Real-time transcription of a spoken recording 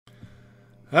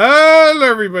Hello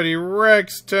everybody,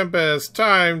 RexTempus,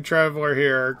 Time Traveler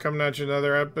here, coming at you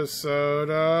another episode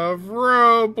of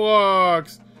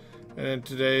Roblox. And in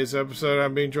today's episode,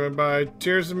 I'm being joined by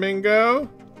TirzahMingo.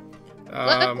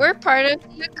 Look, we're part of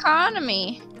the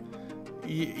economy.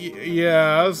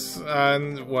 Yes,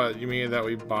 and what, you mean that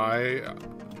we buy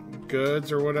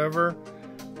goods or whatever?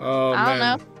 Oh, I don't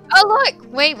know. Oh,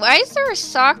 look, wait, why is there a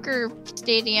soccer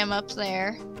stadium up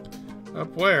there?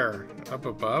 Up where? Up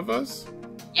above us?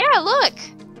 Yeah, look.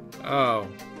 Oh.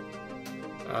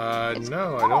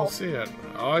 No, I don't see it.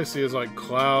 All I see is like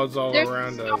clouds all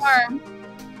around us.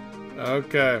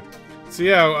 Okay. So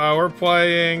yeah, we're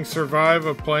playing Survive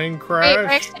a Plane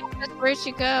Crash. Wait, where'd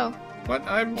you go? What?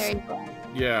 There you go.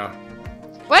 Yeah.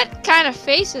 What kind of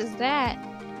face is that?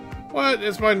 What?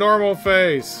 It's my normal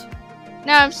face.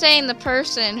 No, I'm saying the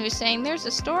person who's saying there's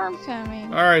a storm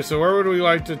coming. Alright, so where would we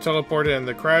like to teleport in?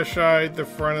 The crash site, the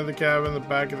front of the cabin, the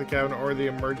back of the cabin, or the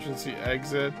emergency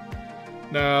exit?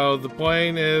 No, the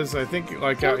plane is, I think,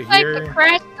 like out here. Like the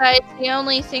crash site's the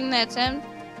only thing that's in.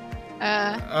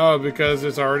 Oh, because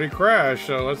it's already crashed,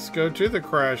 so let's go to the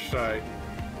crash site.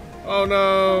 Oh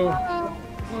no! Oh.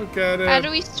 Look at it. How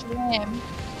do we swim?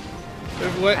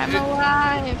 I'm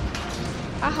alive.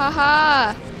 Ha ha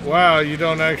ha. Wow, you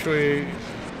don't actually...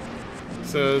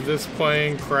 So this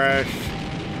plane crashed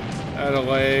at a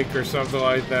lake or something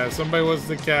like that. Somebody was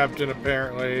the captain,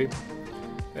 apparently.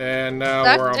 And now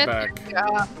we're all back.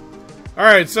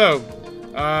 Alright, so...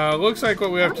 looks like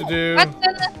what we have to do... What's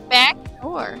in the back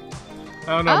door? I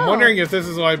don't know. I'm wondering if this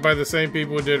is like by the same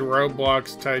people who did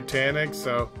Roblox Titanic,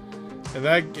 so... And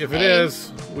that, if it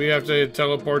is, we have to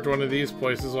teleport to one of these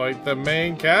places, like the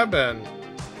main cabin.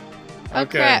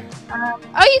 Okay.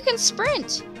 Oh, you can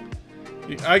sprint.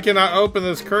 I cannot open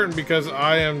this curtain because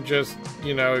I am just,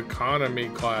 you know, economy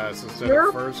class instead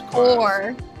of first class.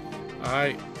 Poor.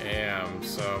 I am,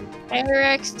 so. Hey,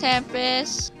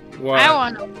 RexTempus. What? I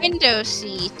want a window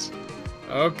seat.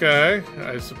 Okay,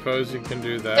 I suppose you can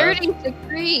do that. 30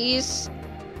 degrees.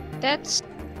 That's...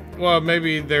 Well,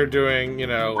 maybe they're doing, you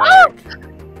know, like... Oh!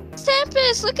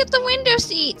 Tempest, look at the window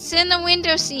seat. Sit in the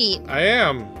window seat. I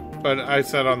am. But I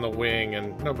sat on the wing,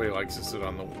 and nobody likes to sit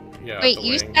on the wing. Yeah, wait,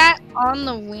 you sat on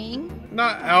the wing?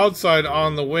 Not outside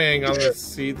on the wing, on the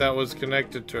seat that was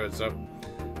connected to it. So,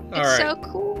 It's so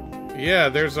cool. Yeah,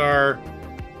 there's our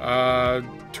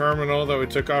terminal that we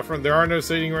took off from. There are no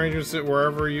seating arrangements. Sit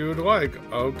wherever you would like.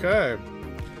 Okay.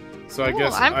 So I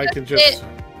guess I can just...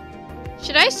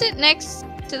 Should I sit next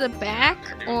to the back,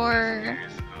 or...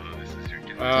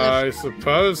 I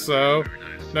suppose so.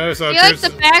 No, so I feel like the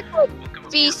back would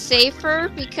be safer,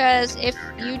 because if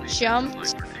you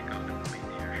jumped,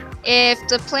 if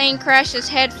the plane crashes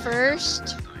head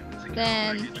first,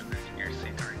 then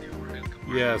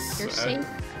yes, you're safe.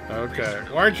 Okay.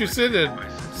 Why aren't you seated?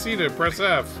 Press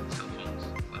F.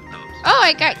 Oh,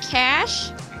 I got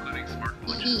cash.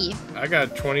 E. I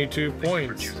got 22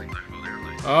 points.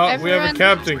 Oh, we have a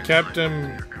captain,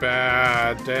 Captain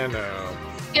Badeno.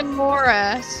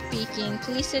 Gamora speaking.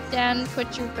 Please sit down and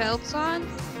put your belts on.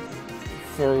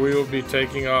 For we will be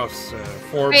taking off soon.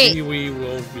 For B, we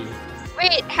will be.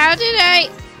 Wait, how did I?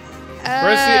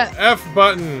 Press the F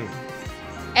button.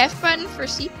 F button for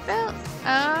seatbelt?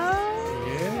 Oh.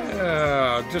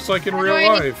 Yeah, just like in real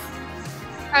life.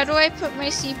 How do I put my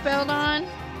seatbelt on?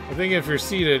 I think if you're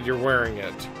seated, you're wearing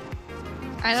it.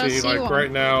 I don't see like one.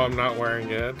 Right now, I'm not wearing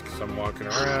it because I'm walking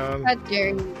around. How dare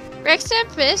you?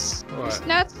 RexTempus is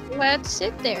not allowed to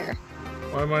sit there.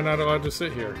 Why am I not allowed to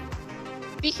sit here?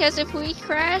 Because if we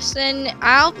crash, then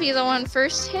I'll be the one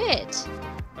first hit.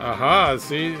 Aha,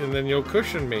 see? And then you'll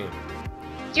cushion me.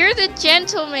 You're the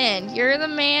gentleman. You're the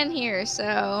man here,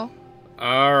 so...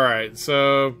 Alright,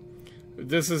 so...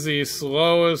 This is the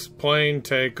slowest plane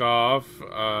takeoff it's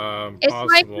possible.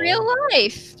 like real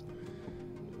life.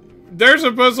 They're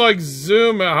supposed to, like,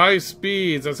 zoom at high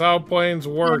speeds. That's how planes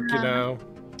work, you know?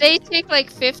 They take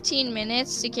like 15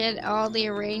 minutes to get all the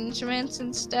arrangements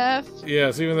and stuff.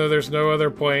 Yes, even though there's no other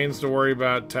planes to worry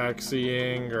about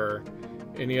taxiing or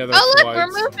any other flights. Oh, look, we're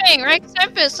moving!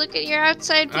 RexTempus, look at your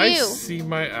outside view. I see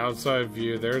my outside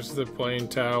view. There's the plane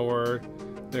tower.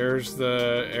 There's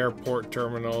the airport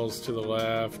terminals to the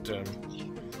left. And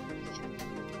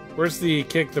where's the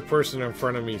kick the person in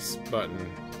front of me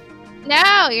button?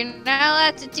 No, you're not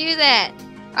allowed to do that.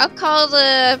 I'll call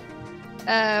the...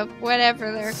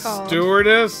 whatever they're called.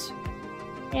 Stewardess?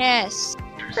 Yes.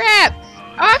 Crap!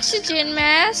 Oxygen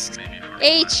mask!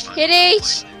 H! Hit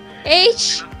H!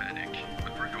 H!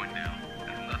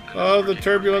 Oh, the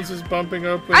turbulence is bumping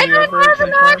open I the don't overhead have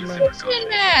an compartment. oxygen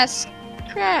mask!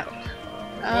 Crap.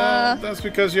 Well, that's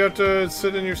because you have to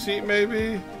sit in your seat,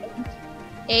 maybe?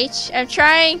 H. I'm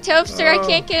trying, Tobster. I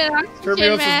can't get an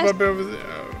oxygen mask.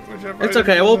 It's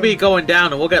okay. We'll be going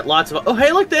down, and we'll get lots of. Oh,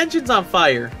 hey, look, the engine's on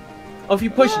fire. Oh, if you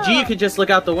push G, you can just look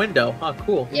out the window. Oh,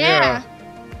 cool. Yeah.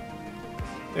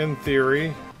 In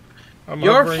theory.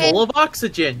 You're full of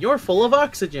oxygen. You're full of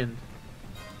oxygen.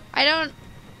 I don't.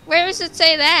 Where does it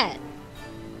say that?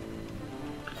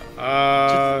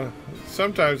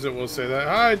 Sometimes it will say that.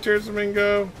 Hi,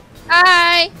 TirzahMingo.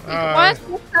 Hi. Want to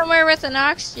go somewhere with an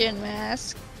oxygen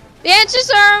mask? The engines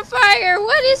are on fire.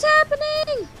 What is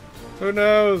happening? Who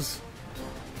knows?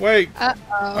 Wait.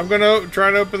 I'm gonna try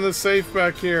and open the safe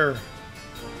back here.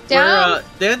 The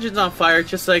engine's on fire,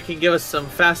 just so it can give us some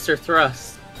faster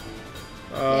thrust.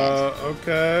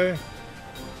 Okay.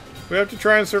 We have to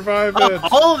try and survive it.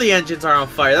 All of the engines are on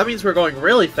fire. That means we're going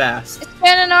really fast. It's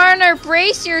been an honor.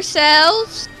 Brace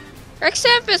yourselves.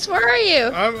 RexTempus, where are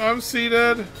you? I'm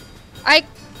seated. I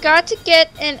got to get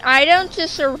an item to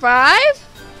survive?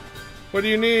 What do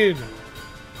you need?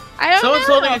 I don't know. Someone's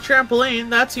holding a trampoline.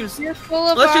 That seems... You're full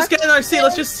of Let's just get in our seat.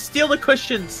 Let's just steal the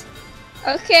cushions.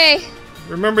 Okay.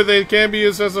 Remember, they can be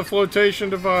used as a flotation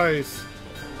device.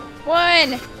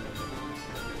 1.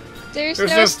 There's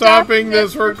no stopping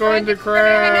this. We're going to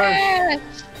crash.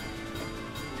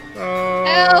 Oh.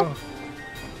 Help.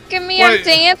 Give me a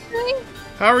dancing.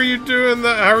 How are you doing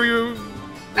that? How are you...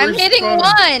 I'm hitting 1.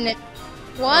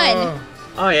 1.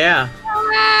 Oh, yeah.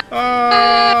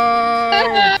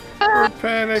 Oh, we're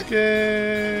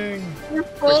panicking. We're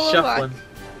full of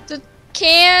the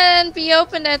can be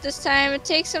opened at this time. It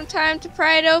takes some time to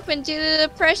pry it open due to the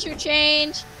pressure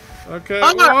change. Okay.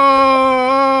 Oh,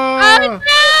 no!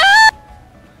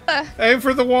 Aim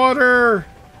for the water.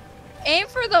 Aim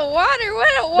for the water?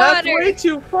 What water? That's way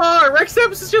too far.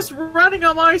 RexTempus is just running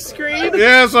on my screen.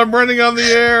 Yes, I'm running on the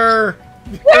air.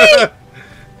 Wait!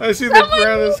 I see the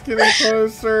ground is getting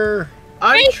closer.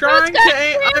 I'm trying to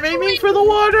aim. I'm aiming for the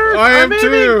water. I am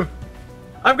too.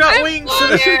 I've got wings, so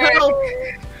this should help.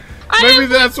 Maybe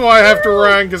that's why I have to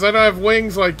run, because I don't have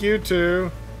wings like you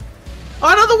two.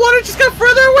 Oh no, the water just got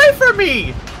further away from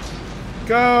me.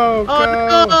 Go, go.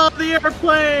 Oh no, the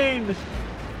airplane. Is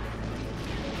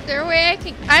there a way I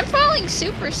can... I'm falling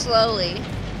super slowly.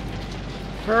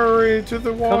 Hurry to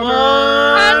the water. Come on.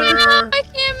 Oh, no, I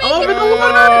can't make it. Over the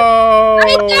water. I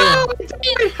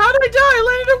died. How did I die? I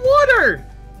landed in water.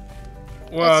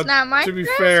 Well, it's not my to be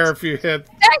fair, if you hit...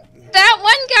 That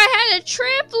one guy had a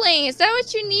trampoline. Is that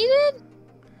what you needed?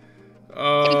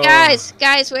 Hey,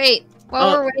 guys, wait.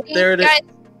 While we're waiting, there it is.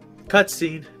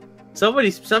 Cutscene.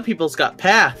 Some people's got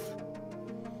path.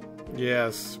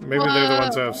 Yes, maybe they're the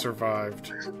ones that have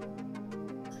survived.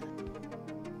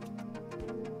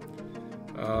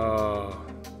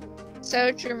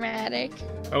 So dramatic.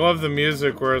 I love the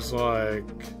music where it's like...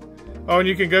 Oh, and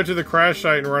you can go to the crash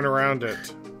site and run around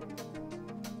it.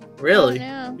 Really?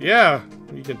 Oh, no. Yeah,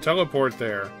 you can teleport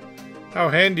there. How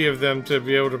handy of them to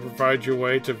be able to provide you a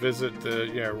way to visit the,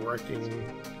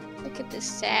 wrecking... Look at this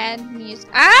sad music.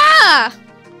 Ah!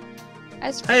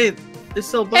 Hey, this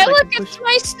still Hey, look, it's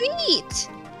my seat!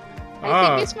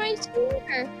 I think it's my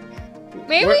scooter.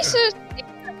 Maybe we should...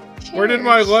 Where did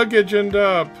my luggage end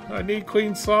up? I need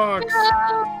clean socks.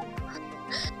 No.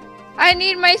 I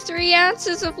need my 3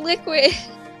 ounces of liquid.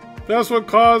 That's what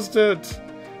caused it.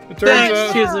 It turns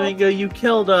Thanks, TirzahMingo, you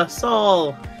killed us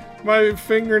all. My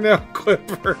fingernail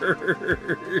clipper.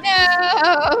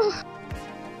 No.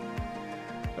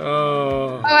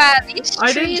 Oh. Wow, these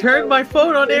I didn't turn my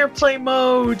phone on airplane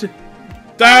mode.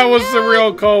 That was the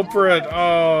real culprit.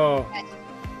 Oh.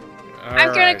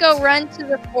 I'm gonna go run to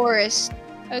the forest.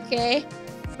 Okay.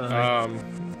 I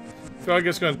feel like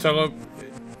it's gonna tell it.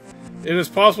 It is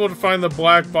possible to find the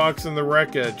black box in the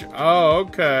wreckage. Oh,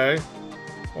 okay.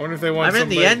 I wonder if they want. I'm in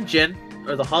the engine,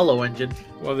 or the hollow engine.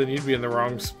 Well, then you'd be in the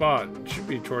wrong spot. It should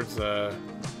be towards the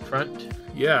front.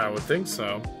 Yeah, I would think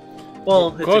so.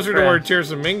 Well, closer to where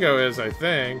TirzahMingo is, I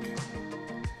think.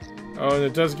 Oh, and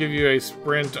it does give you a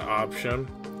sprint option.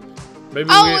 Maybe.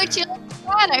 Oh, would you look at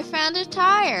that? I found a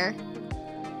tire.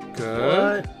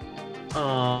 Good. What?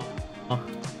 Oh.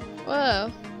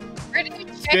 Whoa. Where did we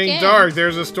check It's getting dark.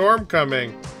 There's a storm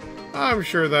coming. I'm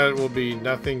sure that will be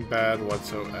nothing bad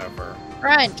whatsoever.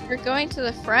 Front. We're going to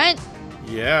the front?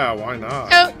 Yeah, why not?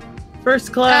 Oh.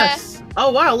 First class.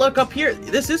 Oh, wow, look up here.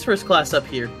 This is first class up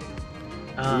here.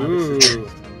 Ooh.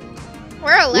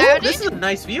 We're allowed in? This is a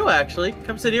nice view, actually.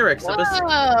 Come sit here, RexTempus.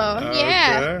 Oh,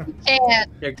 yeah.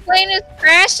 The plane is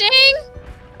crashing?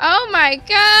 Oh my god!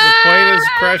 The plane is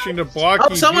crashing to Blocky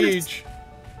Beach.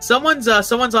 Someone's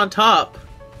on top.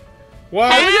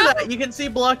 What? Hey, look at that! You can see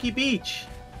Blocky Beach.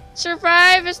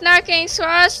 Survive is not getting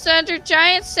squashed under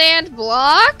giant sand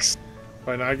blocks?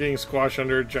 By not getting squashed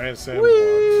under a giant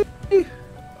sandbox.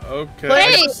 Okay.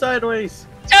 Play sideways.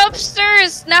 Tobster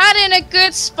is not in a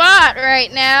good spot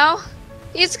right now.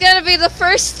 He's gonna be the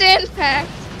first to impact.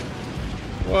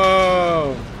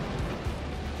 Whoa.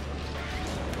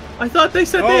 I thought they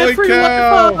said they Holy had free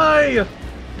cow. Wi-Fi.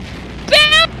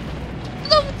 Bam!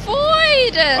 The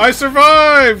void! I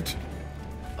survived!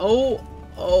 Oh.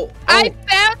 I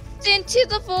bounced into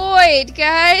the void,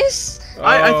 guys.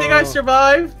 I think I Oh.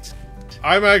 survived.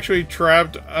 I'm actually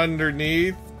trapped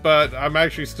underneath, but I'm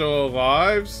actually still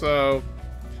alive, so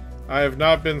I have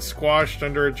not been squashed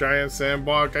under a giant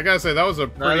sandbox. I gotta say, that was a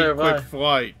pretty Neither have quick I.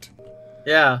 flight.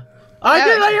 Yeah.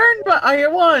 I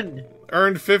won.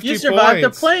 Earned 50 You survived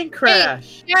points. the plane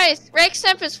crash. Hey, guys,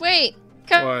 RexTempus, wait.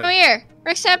 Come What? here.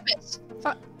 RexTempus.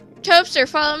 Tobster,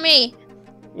 follow me.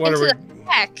 What Into are the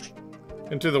back.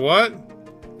 we? Into the what?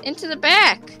 Into the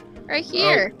back. Right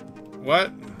here.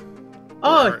 What?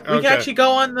 Oh, Alright, we can okay. actually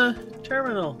go on the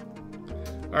terminal.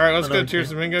 Alright, let's Oh, go no, to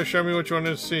TirzahMingo. Show me which one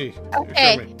to see.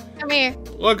 Okay. Show me. Come here.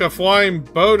 Look, a flying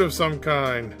boat of some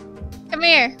kind. Come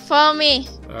here. Follow me.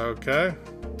 Okay.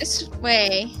 This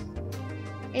way.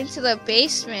 Into the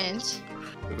basement.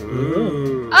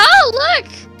 Ooh. Oh, look!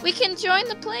 We can join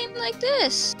the plane like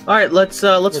this. All right, let's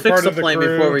We're fix part the of the plane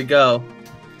crew. before we go.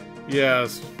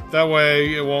 Yes. That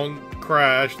way it won't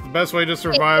crash. The best way to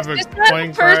survive a Is this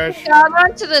plane the person crash. got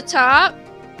onto the top?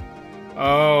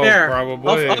 Oh, There.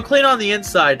 probably. I'll clean on the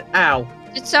inside. Ow.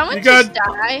 Did someone You got- just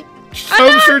die?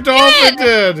 TobsterDolphin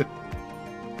did!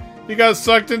 He got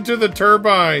sucked into the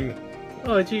turbine.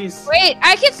 Oh, jeez. Wait,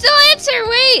 I can still answer.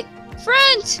 Wait,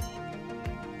 front.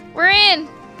 We're in.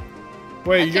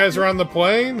 Wait, you guys are on the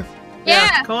plane?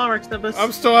 Yeah. Come on, RexTempus.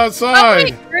 I'm still Oh,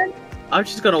 outside. wait, I'm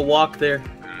just gonna walk there.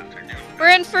 we're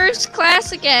in first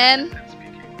class again.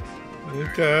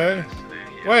 Okay.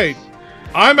 Wait,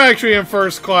 I'm actually in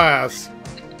first class.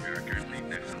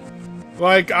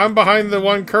 Like, I'm behind the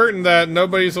one curtain that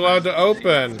nobody's allowed to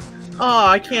open. Oh,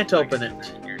 I can't open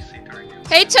it.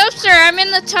 Hey, Tobster, I'm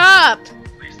in the top.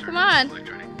 Come on.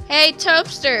 Hey,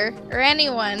 Tobster, or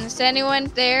anyone. Is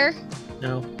anyone there?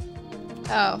 No.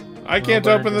 Oh. I can't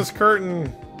but I open can- this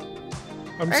curtain.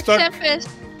 I'm stuck. RexTempus.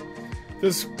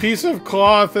 This piece of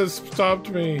cloth has stopped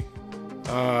me.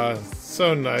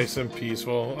 So nice and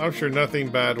peaceful. I'm sure nothing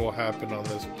bad will happen on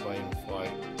this plane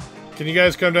flight. Can you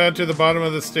guys come down to the bottom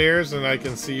of the stairs and I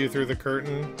can see you through the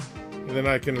curtain? And then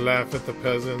I can laugh at the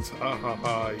peasants. Ha ha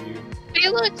ha, you. Hey,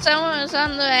 look, someone was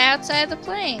on the outside of the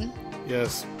plane.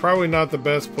 Yes, probably not the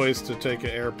best place to take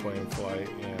an airplane flight,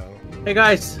 you know. Hey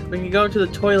guys, we can go to the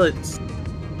toilets.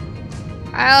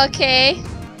 Okay.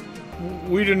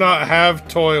 We do not have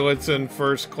toilets in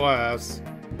first class.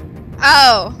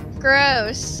 Oh,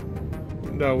 gross.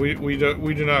 No, we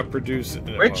do not produce it.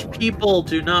 Rich people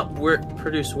do not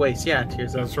produce waste. Yeah,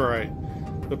 Tirzah. That's right.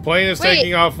 The plane is Wait.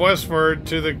 taking off westward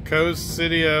to the coast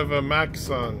city of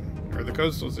Amaxon, or the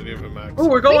coastal city of Amaxon. Oh,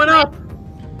 we're going up.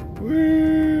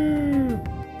 Woo!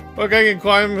 Look, I can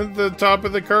climb the top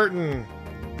of the curtain.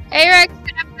 Hey,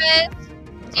 RexTempus.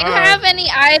 Do you have any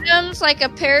items like a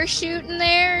parachute in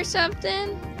there or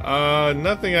something?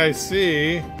 Nothing I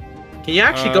see. Can you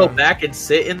actually go back and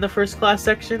sit in the first class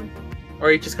section? Or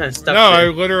are you just kind of stuck No, I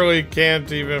there? literally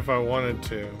can't even if I wanted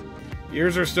to.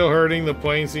 Ears are still hurting. The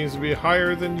plane seems to be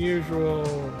higher than usual.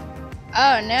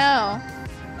 Oh, no.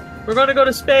 We're going to go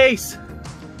to space.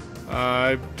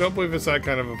 I don't believe it's that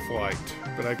kind of a flight,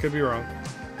 but I could be wrong.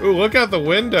 Ooh, look out the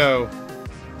window.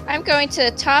 I'm going to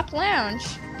the top lounge.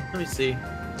 Let me see.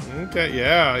 Okay,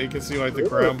 yeah, you can see like the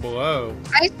ground below.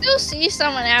 I still see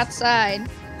someone outside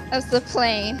of the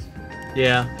plane.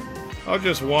 Yeah. I'll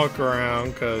just walk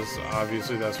around because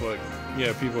obviously that's what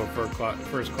people in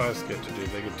first class get to do.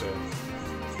 They get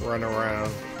to run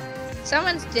around.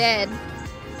 Someone's dead.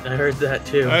 I heard that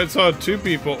too. I saw two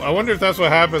people. I wonder if that's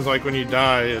what happens like when you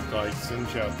die. It like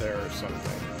sends you out there or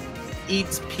something.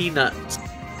 Eats peanuts.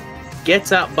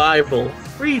 Gets out Bible.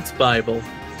 Reads Bible.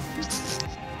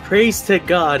 Prays to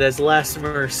God as last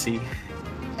mercy.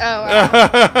 Oh, wow.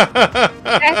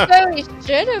 That's what we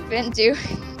should have been doing.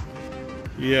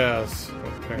 Yes,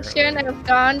 apparently. Shouldn't have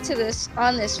gone to this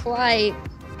on this flight.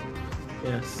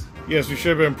 Yes. Yes, we should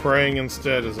have been praying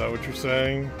instead. Is that what you're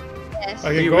saying? Yes.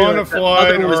 I can You go on a realize that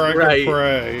flight mother was or I right. can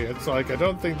pray. It's like I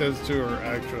don't think those two are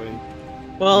actually.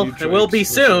 Well, it mutually will be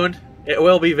exclusive. soon. It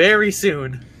will be very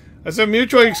soon. I said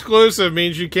mutually exclusive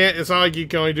means you can't. It's not like you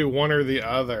can only do one or the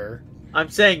other. I'm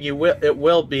saying you will. It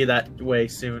will be that way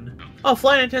soon. Oh,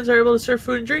 flight attendants are able to serve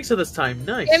food and drinks at this time.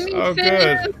 Nice. Give me Oh, food.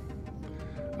 good.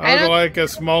 I would don't- like a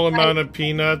small amount of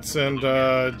peanuts and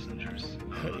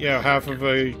half of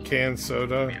a canned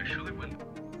soda.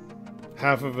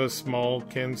 half of a small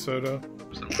canned soda.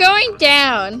 Going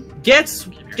down. Gets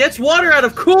water out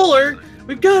of cooler.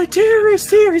 We've got a terrorist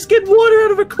here. He's getting water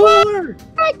out of a cooler.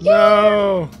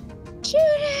 No. Shoot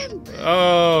him.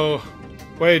 Oh.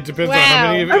 Wait, depends on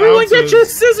how many Everyone ounces. get your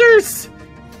scissors.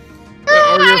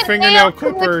 Or your fingernail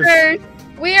clippers.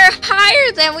 We are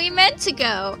higher than we meant to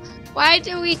go. Why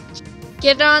do we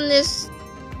get on this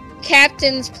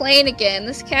captain's plane again?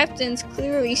 This captain's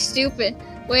clearly stupid.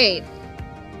 Wait.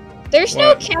 There's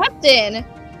no captain.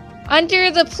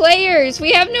 Under the players,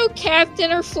 we have no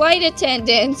captain or flight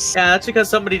attendants. Yeah, that's because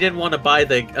somebody didn't want to buy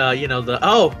the,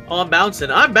 oh, I'm bouncing,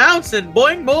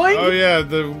 boing, boing. Oh yeah,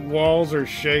 the walls are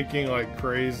shaking like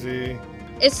crazy.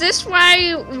 Is this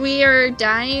why we are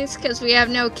dying? Because we have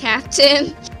no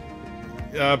captain?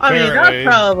 Apparently. I mean, that'd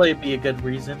probably be a good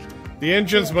reason. The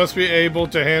engines must be able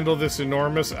to handle this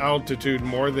enormous altitude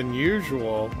more than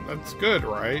usual. That's good,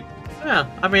 right? Yeah,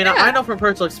 I mean, I know from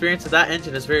personal experience that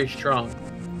engine is very strong.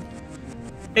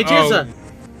 Hey, Tirzah.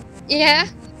 Yeah?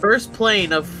 First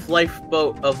plane of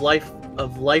Lifeboat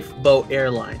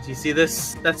Airlines. You see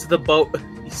this? That's the boat.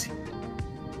 You see?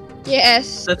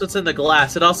 Yes. That's what's in the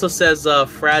glass. It also says,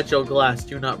 fragile glass,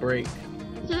 do not break.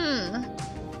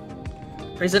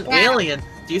 There's an alien.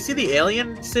 Do you see the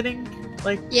alien sitting?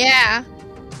 Yeah.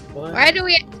 What? Why do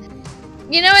we...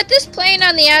 You know what? This plane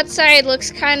on the outside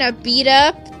looks kind of beat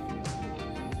up.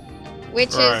 Which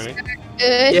is not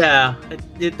good. Yeah,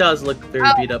 it does look very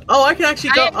beat up. Oh, I can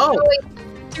actually go...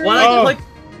 When I click...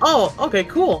 Oh, okay,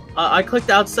 cool. I clicked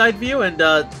outside view, and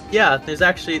yeah, there's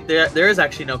actually... There is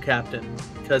actually no captain.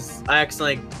 Because I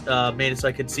accidentally made it so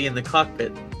I could see in the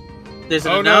cockpit. There's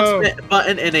an announcement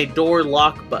button and a door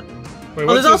lock button. Wait,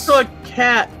 there's also a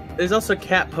cat. There's also a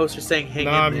cat poster saying "Hang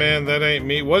in there." Nah, man, that ain't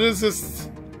me. What is this?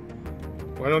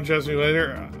 Why don't you ask me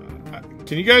later?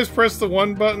 Can you guys press the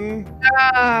 1 button? Do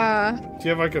you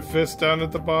have like a fist down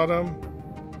at the bottom?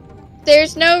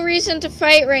 There's no reason to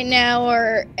fight right now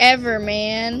or ever,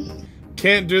 man.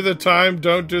 Can't do the time,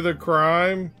 don't do the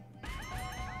crime.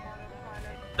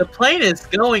 The plane is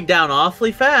going down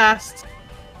awfully fast.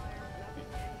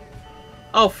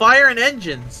 Oh, fire and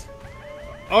engines.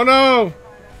 Oh no!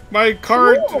 My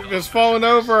cart is falling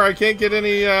over. I can't get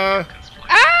any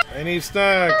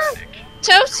snacks.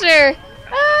 Toaster!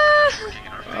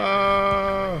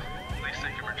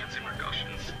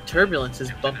 Turbulence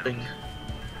is bumping.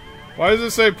 Why does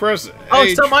it say press H? Oh,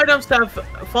 some items have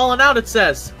fallen out, it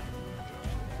says.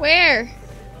 Where?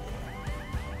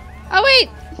 Oh, wait!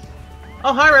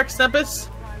 Oh, hi, RexTempus.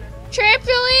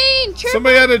 Trampoline!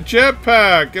 Somebody had a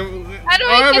jetpack. How do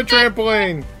I have a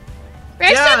trampoline.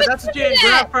 Yeah, that's what you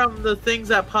grab from the things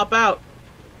that pop out.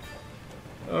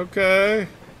 Okay.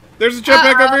 There's a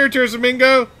jetpack over here,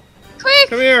 TirzahMingo. Quick!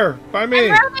 Come here, by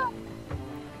me.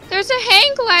 There's a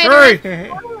hang glider.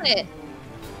 Hurry!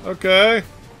 Okay.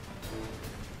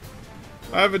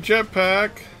 I have a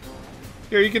jetpack.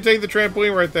 Here, you can take the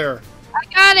trampoline right there. I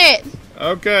got it.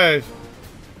 Okay.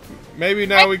 Maybe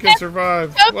now we can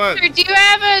survive. What? Do you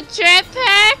have a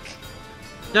jetpack?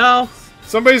 No.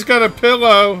 Somebody's got a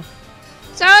pillow.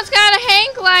 Someone's got a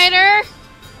hang glider.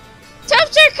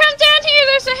 Topster, come down here.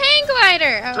 There's a hang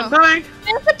glider. I'm coming.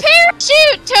 There's a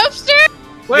parachute, Topster.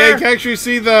 Where? Yeah, you can actually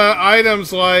see the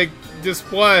items like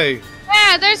display.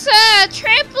 Yeah, there's a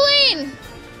trampoline.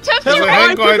 Topster, there's a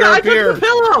hang glider up here. I took the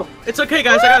pillow. It's okay,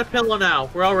 guys. I got a pillow now.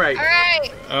 We're all right. All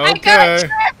right. Okay. I got a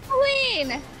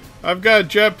trampoline. I've got a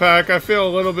jetpack. I feel a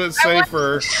little bit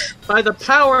safer. By the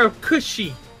power of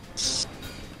Cushy.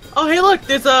 Oh, hey, look.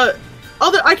 There's a...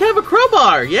 Oh, I can have a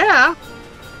crowbar. Yeah.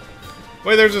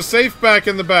 Wait, there's a safe back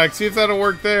in the back. See if that'll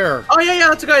work there. Oh, yeah,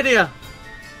 that's a good idea.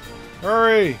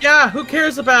 Hurry. Yeah, who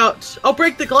cares about... Oh,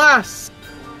 break the glass.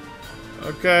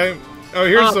 Okay. Oh,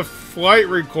 here's the flight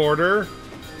recorder.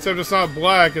 Except it's not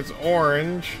black, it's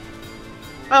orange.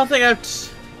 I don't think I have...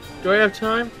 Do I have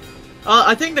time?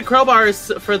 I think the crowbar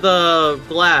is for the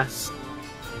glass.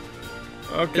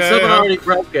 Okay. Someone already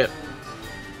broke it.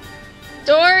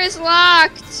 Door is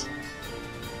locked.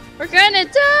 We're gonna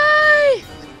die.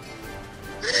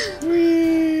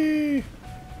 Whee!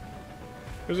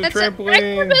 There's a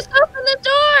trampoline. Let's open the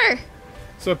door.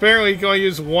 So apparently you can only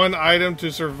use 1 item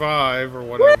to survive or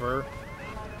whatever.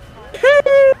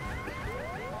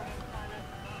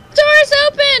 Door's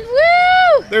open.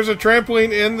 Woo! There's a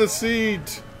trampoline in the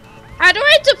seat. How do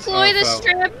I deploy this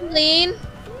trampoline?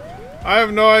 I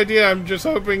have no idea. I'm just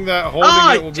hoping that holding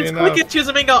it will be enough. Just click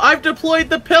it, TirzahMingo. I've deployed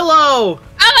the pillow.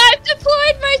 Oh, I've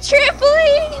deployed my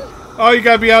trampoline. Oh, you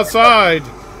gotta be outside.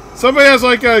 Somebody has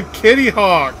like a kitty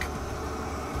hawk.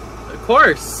 Of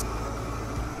course.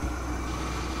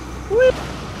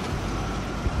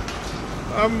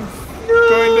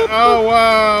 going to... Oh,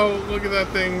 wow. Look at that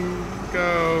thing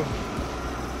go.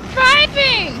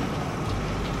 Driving!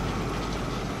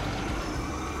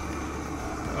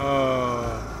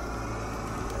 Oh.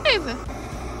 Drive.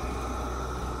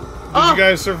 Did you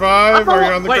guys survive? Are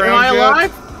you on the ground am I yet?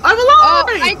 alive? I'm alive! Oh,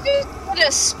 I just did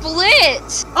a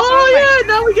split! Oh, yeah,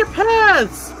 now we get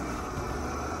paths!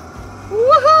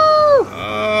 Woohoo!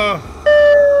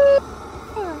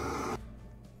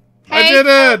 I did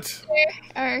it!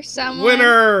 Or someone.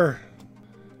 Winner!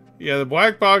 Yeah, the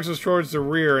black box was towards the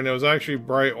rear, and it was actually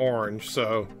bright orange,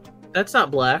 so... That's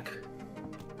not black.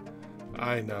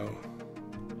 I know.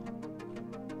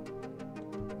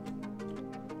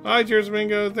 Hi,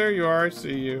 TirzahMingo. There you are. I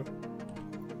see you.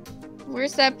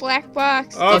 Where's that black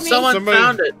box? Oh, somebody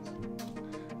found it.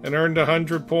 And earned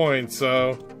 100 points,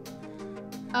 so...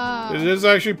 Oh. It is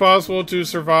actually possible to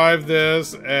survive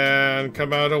this and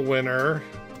come out a winner.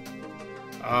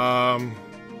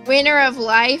 Winner of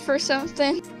life or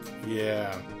something?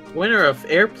 Yeah. Winner of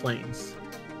airplanes.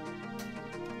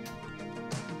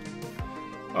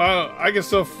 I can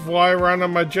still fly around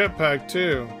on my jetpack,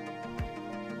 too.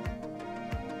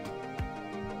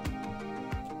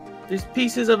 There's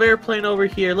pieces of airplane over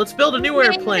here. Let's build a new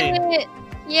airplane.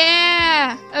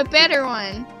 Yeah, a better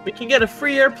one. We can get a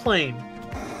free airplane.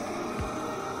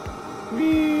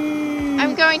 Whee!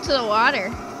 I'm going to the water.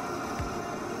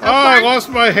 Oh, I lost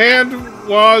my hand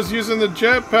while I was using the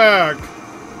jetpack.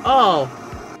 Oh,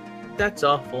 that's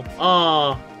awful.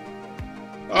 Oh.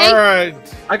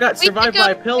 Alright. I got survived by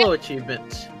a pillow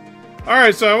achievement.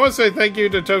 Alright, so I want to say thank you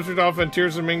to TobsterDolphin and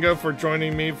TirzahMingo for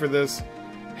joining me for this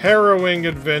harrowing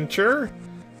adventure.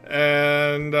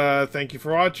 And thank you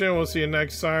for watching. We'll see you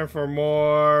next time for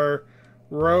more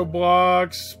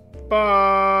Roblox.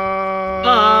 Bye.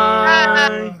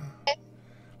 Bye.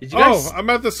 Did you guys... I'm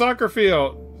at the soccer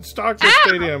field. Soccer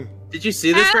stadium. Did you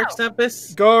see this,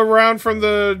 RexTempus? Go around from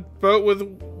the boat with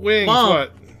wings. Mom,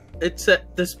 what? It's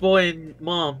this boy and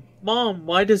Mom. Mom,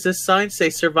 why does this sign say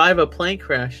survive a plane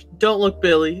crash? Don't look,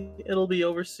 Billy. It'll be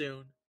over soon.